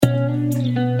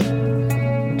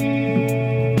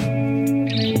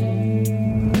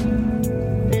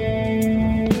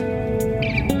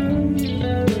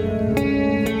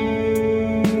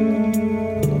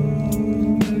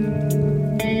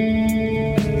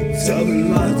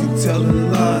Telling lies, you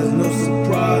telling lies, no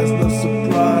surprise, no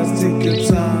surprise. Take your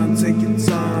time, take your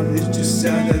time. It's just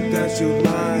sad that that's your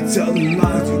line. Telling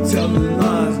lies, you telling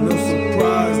lies, no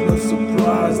surprise, no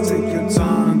surprise. Take your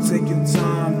time, take your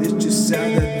time. It's just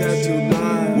sad that that's your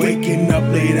line. Waking up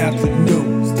late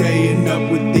afternoon, staying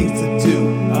up with things to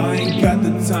do. I ain't got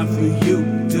the time for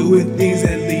you, doing things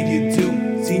that lead you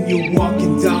to. Seen you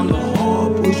walking down the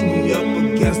hall, push me up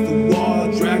against the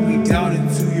wall, drag me down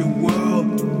into your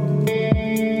world.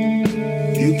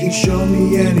 You can show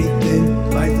me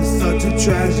anything, life is such a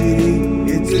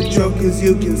tragedy. It's a joke as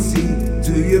you can see,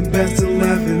 do your best to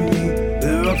laugh at me.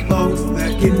 There are folks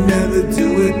that can never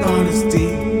do it. Honesty,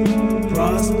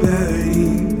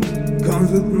 prosperity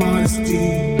comes with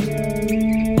modesty.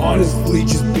 Honestly,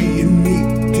 just being me,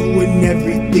 doing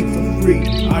everything for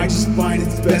free. I just find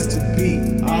it's best to be.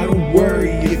 I don't worry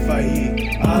if I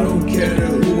eat, I don't care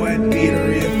who I beat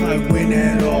or if I win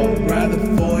at all. Rather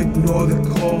fall, ignore the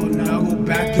call, now go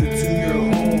back into your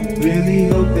home. Really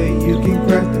hope that you can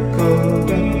crack the code,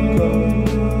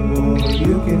 or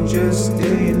you can just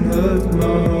stay in hood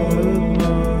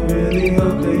mode. Really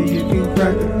hope that you can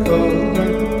crack the code,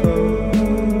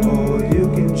 or you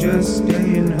can just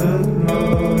stay in hood mode.